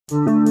What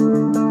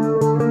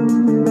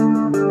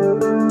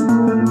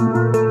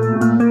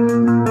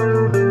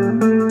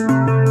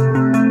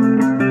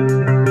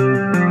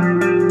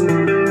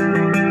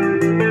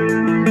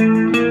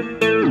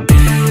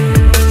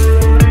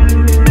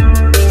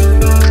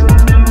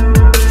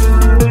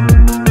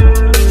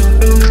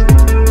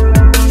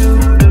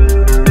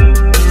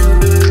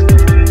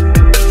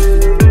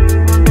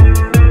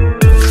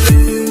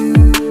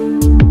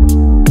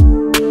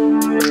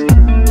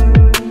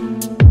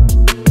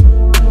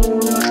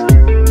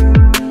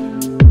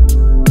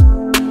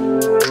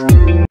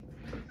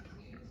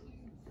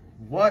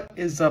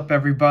is up,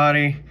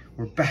 everybody?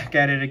 We're back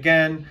at it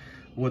again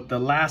with the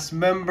last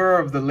member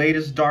of the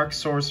latest Dark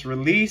Source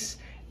release,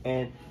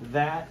 and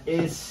that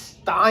is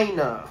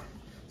Steiner,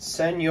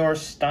 Senor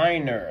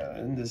Steiner.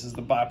 And this is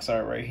the box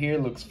art right here.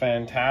 Looks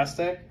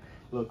fantastic,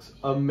 looks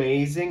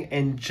amazing,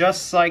 and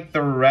just like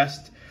the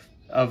rest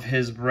of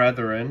his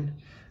brethren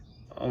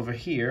over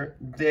here,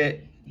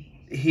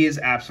 he is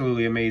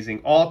absolutely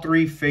amazing. All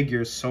three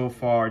figures so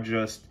far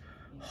just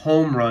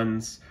home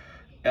runs.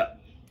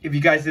 If you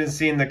guys didn't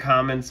see in the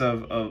comments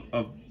of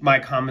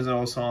my comments, and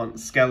also on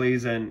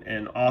Skelly's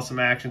and Awesome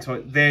Action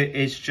Toy,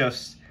 it's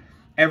just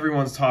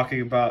everyone's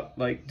talking about,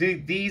 like,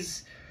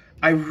 these.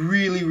 I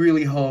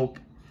really hope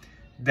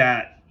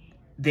that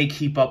they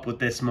keep up with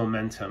this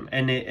momentum,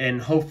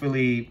 and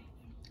hopefully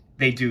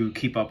they do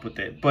keep up with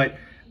it. But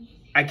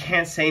I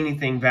can't say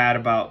anything bad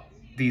about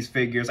these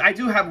figures. I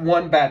do have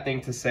one bad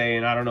thing to say,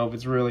 and I don't know if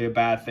it's really a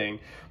bad thing.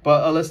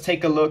 But let's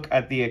take a look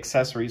at the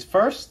accessories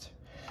first.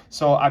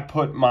 So I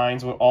put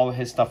mines with all of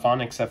his stuff on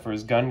except for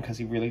his gun, because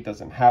he really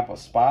doesn't have a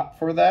spot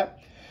for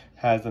that.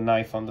 Has the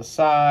knife on the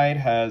side,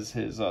 has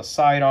his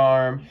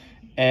sidearm,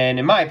 and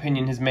in my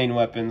opinion, his main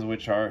weapons,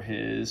 which are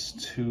his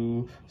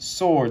two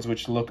swords,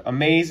 which look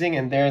amazing,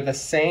 and they're the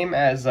same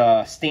as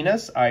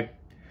Steiner's. I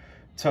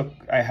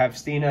have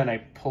Steiner and I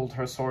pulled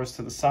her swords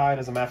to the side.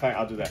 As a matter of fact,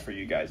 I'll do that for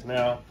you guys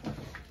now.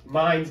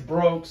 Mine's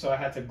broke, so I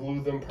had to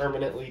glue them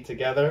permanently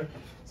together.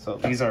 So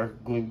these are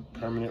glued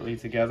permanently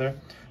together.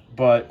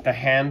 But the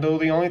handle,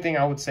 the only thing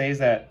I would say is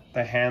that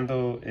the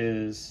handle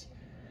is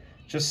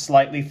just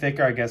slightly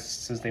thicker, I guess,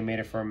 since they made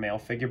it for a male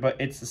figure, but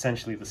it's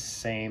essentially the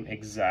same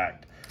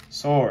exact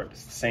sword.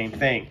 It's the same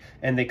thing,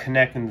 and they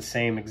connect in the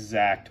same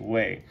exact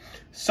way.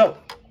 So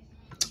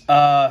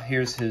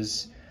here's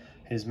his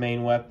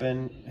main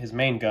weapon, his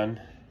main gun,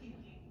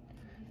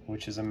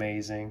 which is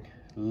amazing.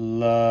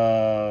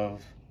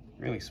 Love,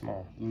 really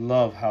small.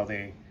 Love how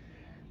they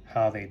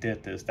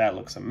did this. That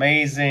looks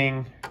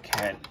amazing.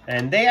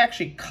 And they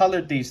actually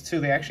colored these too.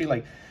 They actually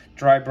like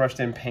dry brushed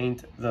and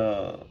paint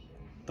the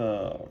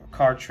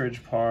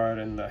cartridge part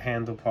and the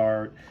handle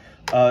part.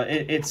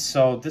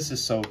 This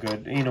is so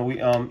good. You know,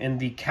 we in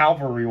the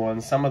cavalry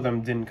ones, some of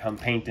them didn't come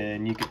painted,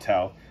 and you could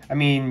tell. I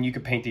mean, you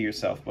could paint it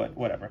yourself, but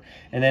whatever.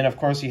 And then of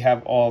course you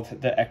have all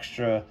the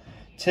extra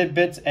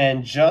tidbits,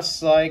 and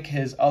just like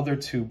his other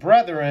two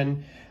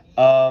brethren,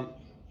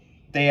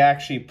 they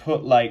actually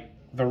put like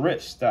the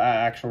wrist, the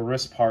actual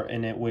wrist part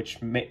in it, which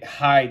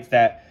hides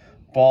that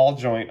ball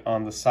joint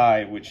on the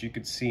side, which you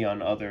could see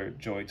on other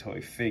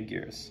JoyToy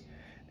figures.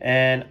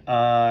 And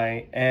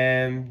I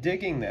am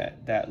digging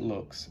that. That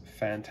looks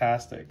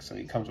fantastic. So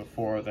he comes with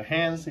 4 of the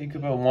hands that you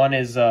could put. One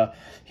is,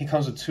 he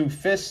comes with 2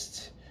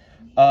 fists,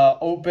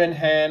 open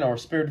hand, or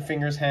spirit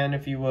fingers hand,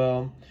 if you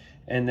will.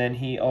 And then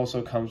he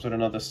also comes with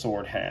another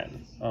sword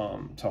hand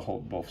to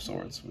hold both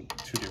swords with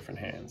 2 different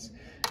hands.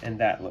 And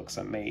that looks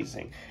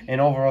amazing. And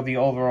overall, the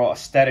overall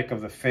aesthetic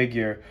of the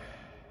figure,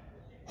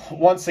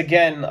 once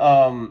again,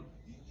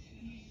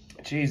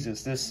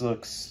 Jesus, this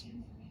looks,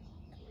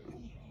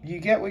 you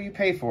get what you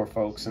pay for,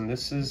 folks. And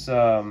this is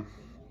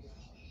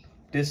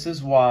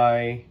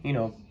why, you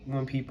know,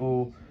 when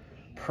people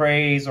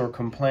praise or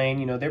complain,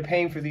 you know, they're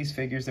paying for these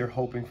figures, they're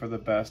hoping for the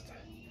best,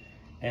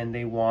 and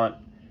they want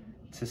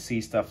to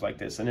see stuff like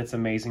this. And it's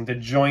amazing. The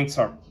joints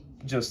are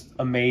just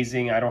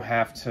amazing. I don't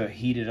have to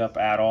heat it up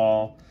at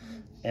all.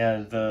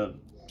 And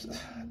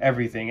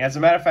everything. As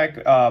a matter of fact,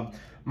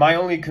 my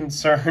only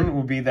concern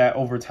will be that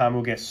over time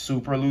will get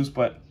super loose,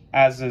 but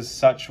as is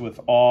such with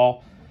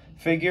all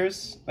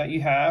figures that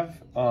you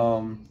have,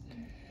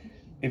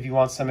 if you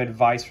want some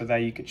advice for that,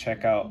 you could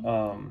check out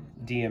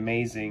D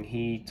Amazing.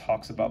 He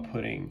talks about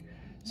putting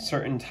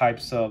certain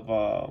types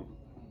of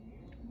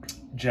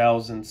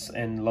gels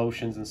and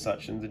lotions and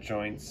such in the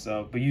joints,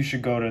 but you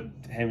should go to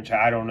him.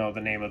 I don't know the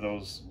name of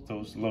those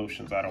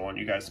lotions. I don't want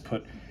you guys to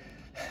put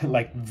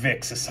like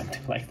Vicks or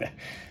something like that.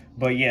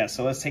 But yeah,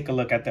 so let's take a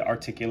look at the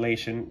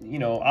articulation. You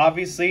know,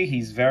 obviously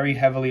he's very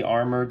heavily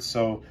armored,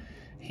 so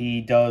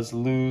he does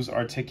lose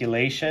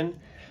articulation,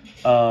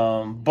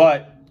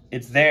 but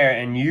it's there,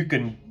 and you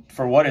can,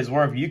 for what it's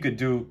worth, you could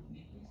do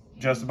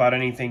just about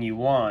anything you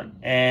want.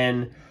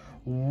 And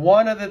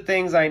one of the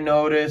things I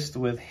noticed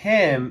with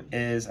him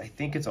is, I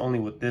think it's only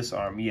with this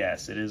arm.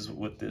 Yes, it is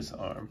with this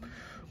arm.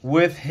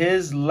 With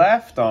his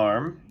left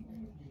arm,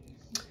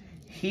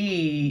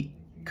 he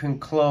can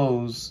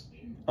close,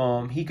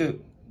 he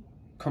could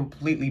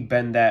completely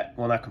bend that,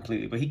 well, not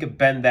completely, but he could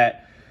bend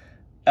that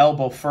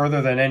elbow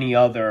further than any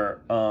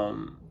other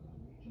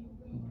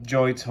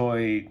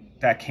JoyToy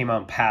that came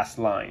on past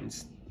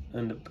lines,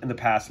 in the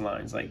past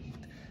lines. Like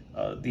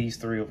these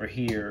three over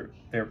here,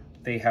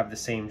 they have the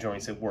same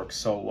joints. It works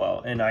so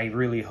well, and I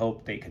really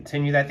hope they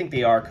continue that. I think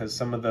they are, because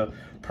some of the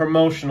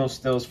promotional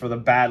stills for the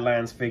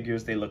Badlands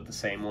figures, they look the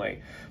same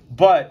way.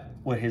 But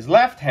with his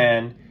left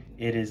hand,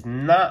 it is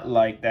not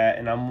like that,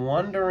 and I'm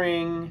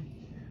wondering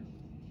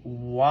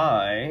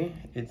why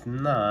it's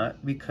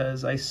not,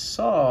 because I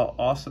saw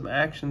Awesome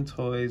Action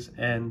Toys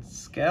and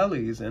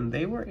Skelly's and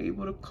they were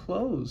able to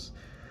close.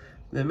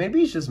 Then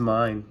maybe it's just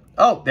mine.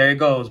 Oh, there it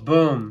goes.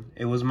 Boom.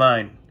 It was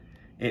mine.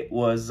 It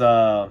was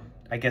I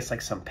guess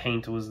like some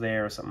paint was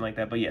there or something like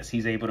that. But yes,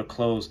 he's able to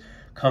close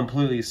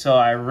completely. So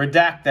I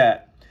redact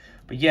that.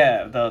 But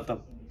yeah, the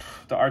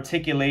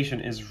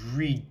articulation is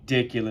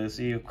ridiculous.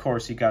 Of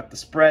course, you got the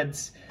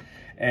spreads.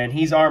 And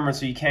he's armored,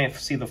 so you can't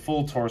see the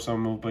full torso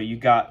move, but you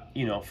got,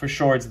 you know, for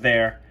sure it's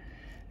there.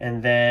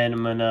 And then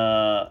I'm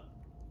gonna,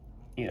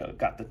 you know,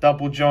 got the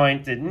double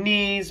jointed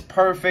knees,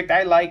 perfect.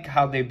 I like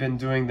how they've been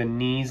doing the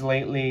knees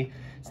lately.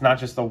 It's not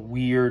just a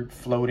weird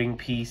floating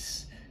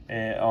piece.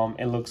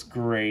 It looks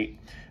great.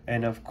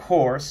 And of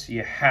course,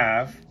 you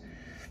have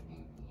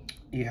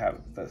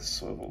the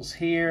swivels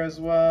here as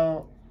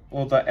well.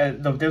 Well,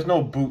 there's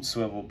no boot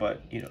swivel,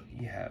 but you know,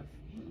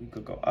 you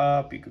could go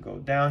up, you could go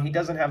down. He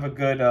doesn't have a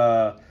good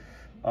a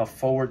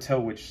forward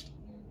tilt, which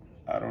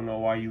I don't know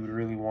why you would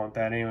really want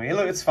that anyway.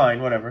 Look, it's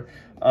fine, whatever.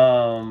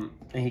 And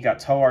he got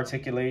toe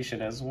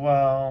articulation as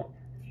well.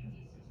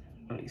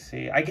 Let me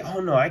see. I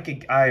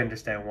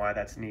understand why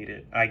that's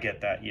needed. I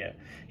get that, yeah.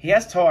 He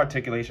has toe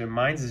articulation.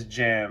 Mine's is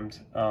jammed.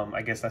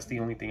 I guess that's the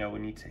only thing I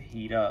would need to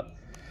heat up.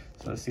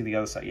 So let's see the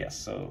other side. Yes,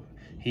 so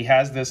he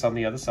has this on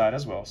the other side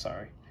as well.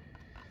 Sorry.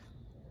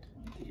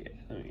 Yeah,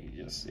 let me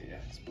just see.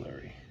 It's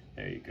blurry.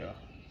 There you go.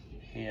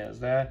 He has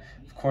that.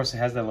 Of course, it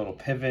has that little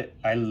pivot.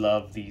 I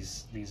love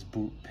these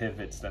boot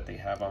pivots that they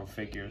have on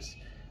figures.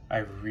 I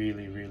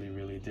really, really,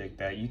 really dig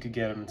that. You could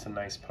get them into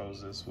nice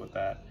poses with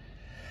that.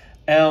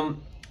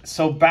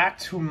 So back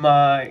to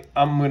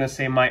I'm going to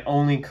say my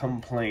only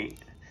complaint.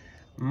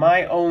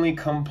 My only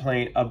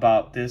complaint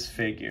about this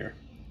figure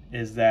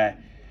is that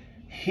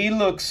he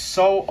looks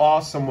so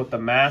awesome with the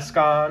mask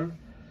on,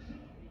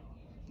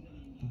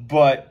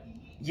 but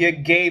you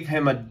gave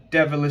him a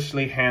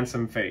devilishly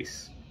handsome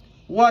face.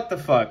 What the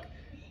fuck?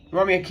 You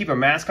want me to keep a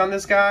mask on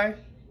this guy?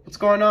 What's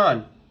going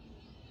on?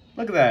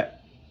 Look at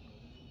that.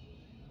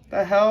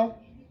 The hell?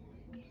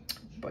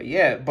 But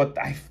yeah, but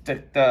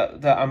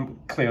I'm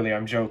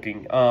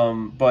joking.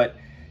 But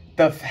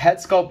the head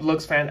sculpt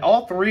looks fantastic.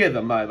 All three of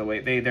them, by the way,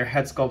 their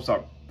head sculpts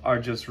are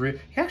just real.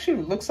 He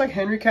actually looks like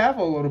Henry Cavill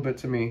a little bit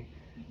to me.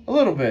 A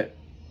little bit.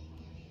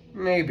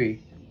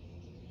 Maybe.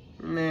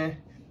 Meh.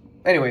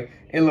 Anyway,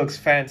 it looks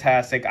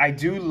fantastic. I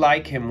do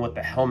like him with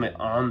the helmet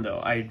on, though.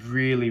 I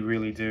really,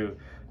 really do.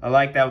 I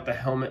like that with the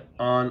helmet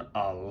on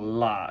a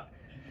lot.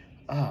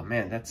 Oh,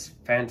 man, that's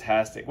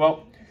fantastic.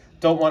 Well,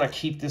 don't want to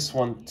keep this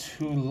one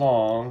too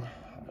long.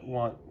 I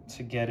want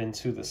to get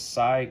into the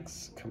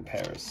size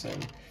comparison.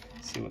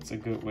 See what's a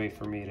good way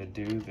for me to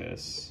do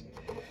this.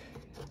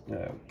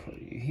 Put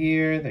you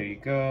here. There you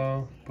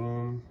go.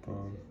 Boom,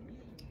 boom.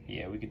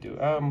 Yeah, we could do.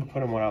 I'm gonna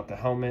put him without the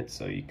helmet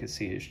so you can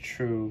see his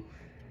true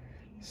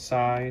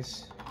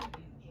size,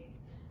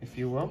 if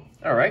you will.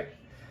 All right,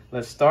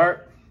 let's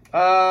start.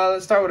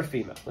 Let's start with a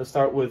female. Let's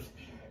start with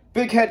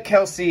Big Head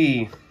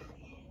Kelsey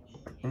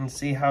and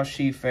see how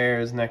she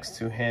fares next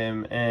to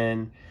him.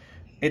 And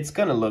it's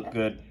gonna look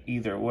good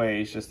either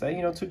way. It's just that,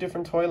 you know, two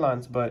different toy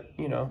lines, but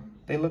you know,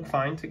 they look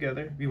fine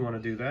together if you want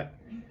to do that.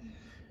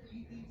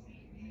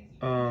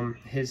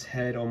 His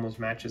head almost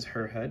matches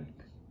her head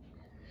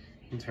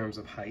in terms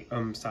of height,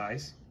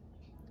 size.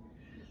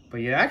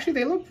 But yeah, actually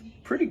they look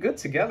pretty good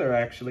together,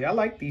 actually. I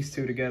like these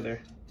two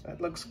together. That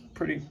looks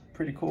pretty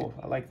cool.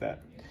 I like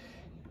that.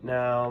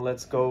 Now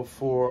let's go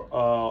for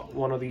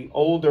one of the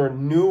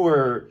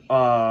newer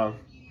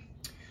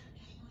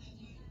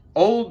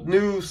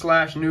new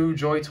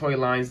JoyToy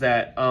lines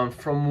that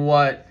from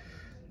what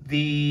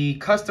the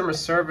customer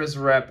service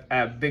rep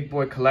at Big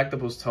Boy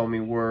Collectibles told me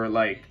were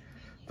like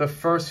the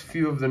first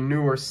few of the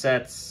newer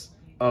sets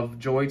of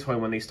JoyToy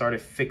when they started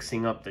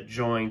fixing up the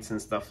joints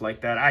and stuff like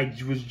that. I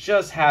was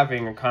just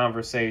having a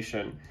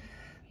conversation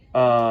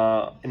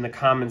in the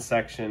comment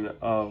section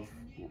of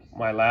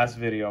my last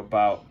video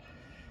about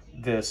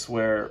this,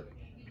 where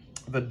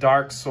the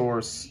Dark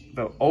Source,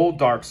 the old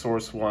Dark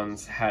Source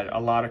ones had a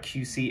lot of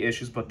QC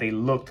issues, but they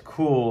looked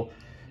cool,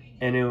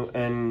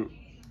 and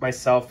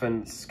myself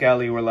and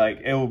Skelly were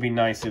like, it would be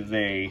nice if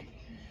they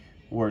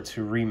were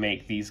to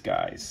remake these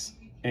guys,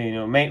 and, you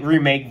know,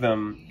 remake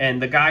them. And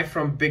the guy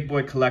from Big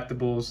Boy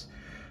Collectibles,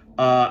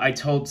 I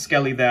told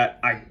Skelly that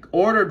I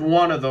ordered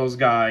one of those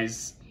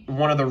guys,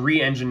 one of the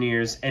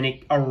re-engineers, and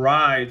it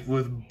arrived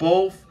with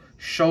both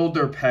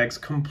shoulder pegs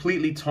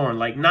completely torn,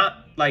 like not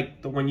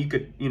like the one you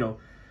could, you know,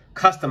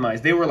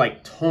 customize. They were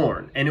like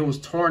torn, and it was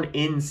torn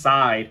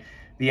inside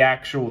the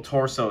actual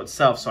torso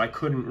itself, so I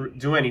couldn't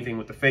do anything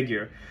with the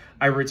figure.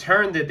 I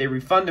returned it. They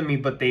refunded me,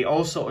 but they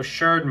also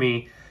assured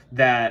me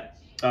that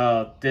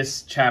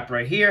this chap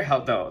right here,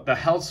 the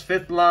Hell's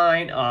Fifth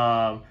line,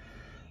 I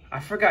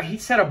forgot, he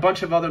said a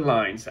bunch of other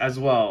lines as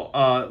well.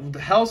 The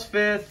Hell's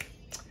Fifth,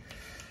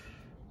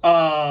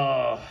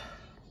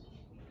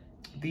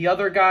 the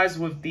other guys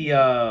with the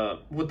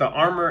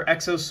armor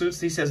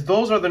exosuits, he says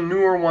those are the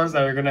newer ones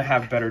that are gonna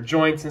have better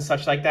joints and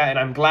such like that. And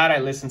I'm glad I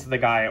listened to the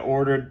guy. I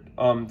ordered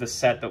the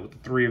set with the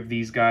 3 of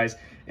these guys,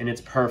 and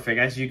it's perfect.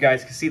 As you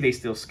guys can see, they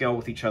still scale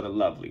with each other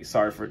lovely.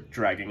 Sorry for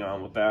dragging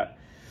on with that.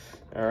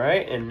 All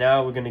right, and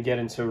now we're gonna get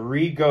into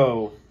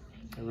Rigo,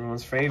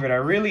 everyone's favorite. I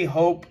really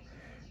hope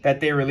that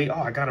they really,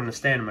 oh, I got him to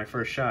stand in my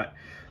first shot.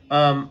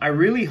 I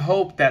really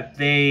hope that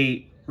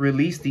they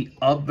release the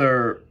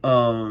other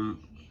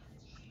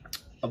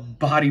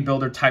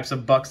bodybuilder types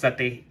of bucks that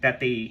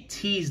they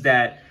teased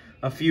at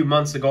a few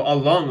months ago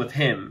along with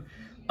him,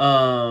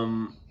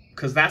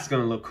 because that's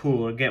gonna look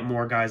cool to get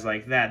more guys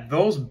like that.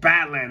 Those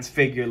Badlands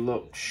figure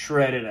look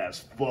shredded as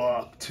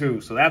fuck too,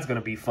 so that's gonna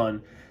be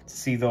fun to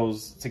see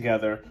those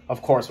together,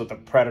 of course, with the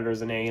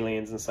Predators and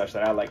Aliens and such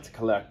that I like to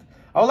collect.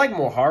 I would like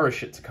more horror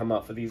shit to come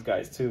out for these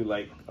guys too,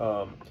 like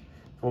from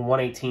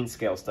 1/18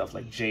 scale stuff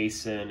like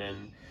Jason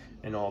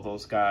and all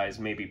those guys,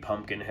 maybe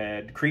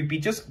Pumpkinhead, creepy.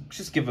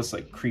 Just give us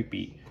like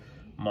creepy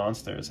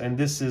monsters. And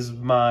this is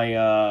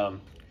my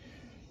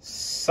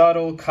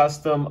subtle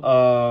custom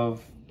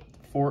of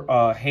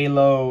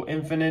Halo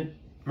Infinite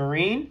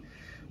Marine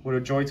with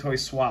a JoyToy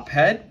swap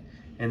head,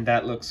 and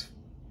that looks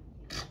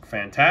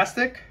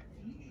fantastic.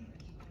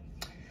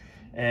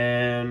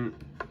 And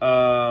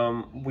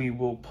we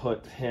will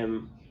put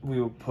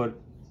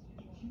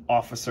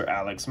Officer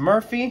Alex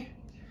Murphy.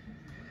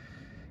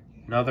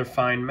 Another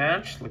fine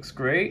match, looks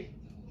great.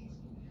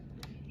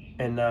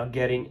 And now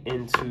getting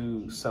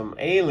into some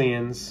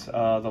aliens,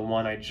 the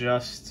one I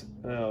just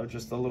a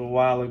little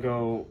while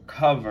ago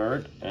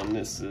covered, and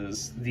this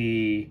is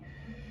the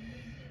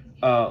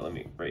let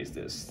me raise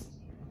this.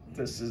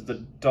 This is the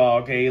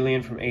dog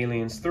alien from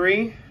Aliens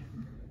 3.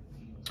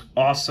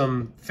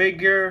 Awesome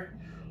figure,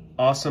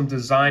 awesome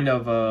design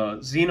of a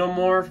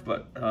xenomorph,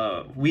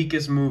 but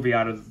weakest movie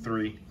out of the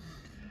 3.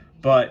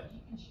 But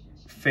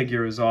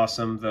figure is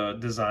awesome. The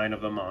design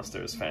of the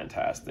monster is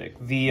fantastic.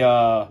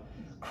 The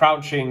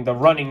the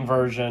running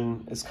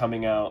version is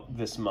coming out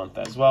this month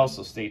as well,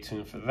 so stay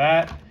tuned for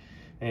that.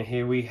 And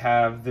here we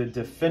have the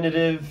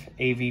definitive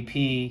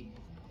AVP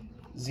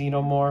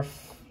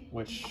xenomorph,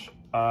 which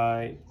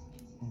I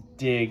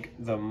dig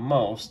the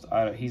most.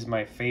 He's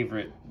my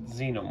favorite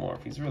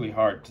xenomorph. He's really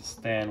hard to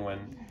stand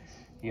when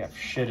you have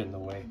shit in the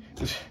way.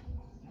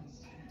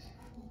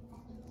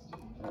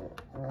 All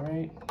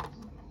right.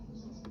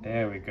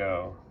 There we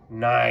go.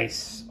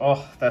 Nice.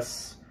 Oh,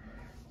 that's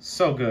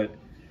so good.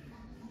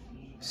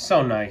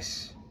 So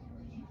nice.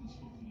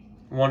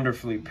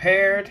 Wonderfully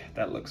paired.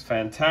 That looks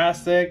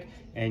fantastic.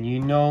 And you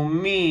know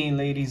me,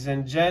 ladies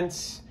and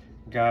gents,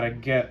 gotta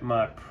get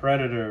my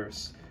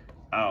Predators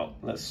out.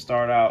 Let's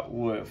start out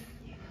with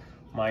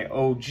my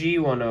OG,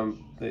 one of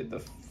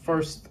the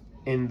first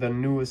in the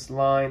newest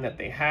line that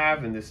they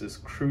have, and this is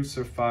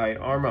Crucified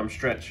Armor. I'm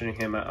stretching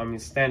him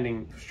out.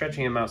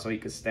 Stretching him out so he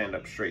can stand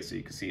up straight, so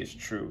you can see his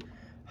true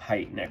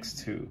height next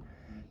to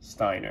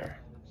Steiner.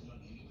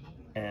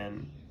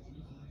 And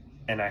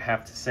I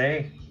have to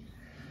say,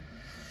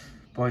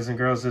 boys and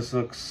girls, this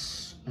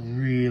looks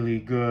really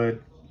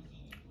good.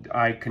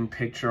 I can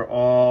picture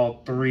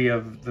all 3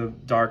 of the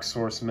Dark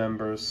Source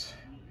members,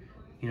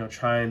 you know,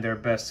 trying their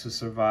best to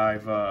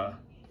survive a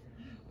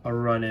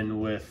run-in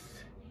with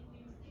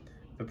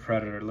the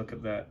Predator. Look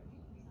at that.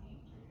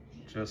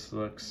 Just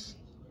looks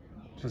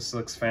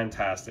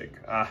fantastic.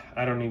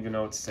 I don't even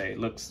know what to say.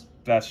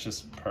 That's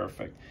just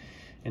perfect.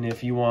 And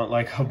if you want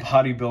like a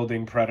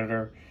bodybuilding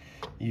Predator,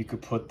 you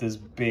could put this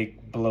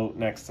big bloat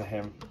next to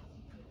him.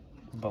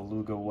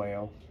 Beluga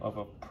whale of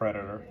a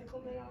Predator.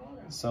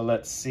 So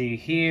let's see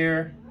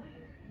here.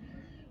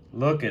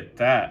 Look at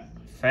that.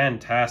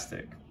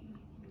 Fantastic.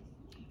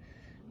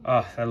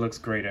 That looks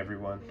great,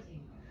 everyone.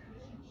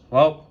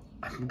 Well,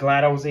 I'm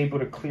glad I was able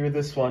to clear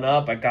this one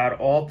up. I got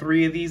all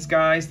 3 of these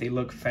guys. They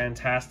look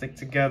fantastic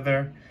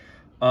together.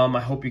 I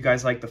hope you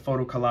guys like the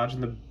photo collage in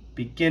the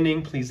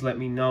beginning. Please let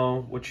me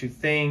know what you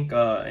think,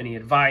 any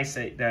advice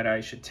that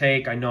I should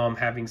take. I know I'm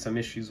having some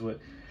issues with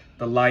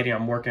the lighting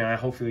I'm working on.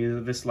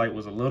 Hopefully this light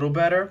was a little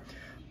better.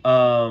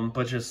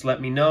 But just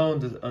let me know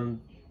in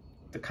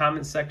the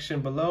comment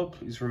section below.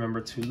 Please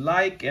remember to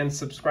like and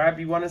subscribe if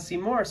you want to see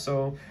more.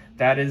 So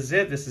that is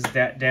it. This is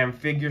That Damn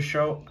Figure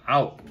Show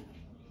out.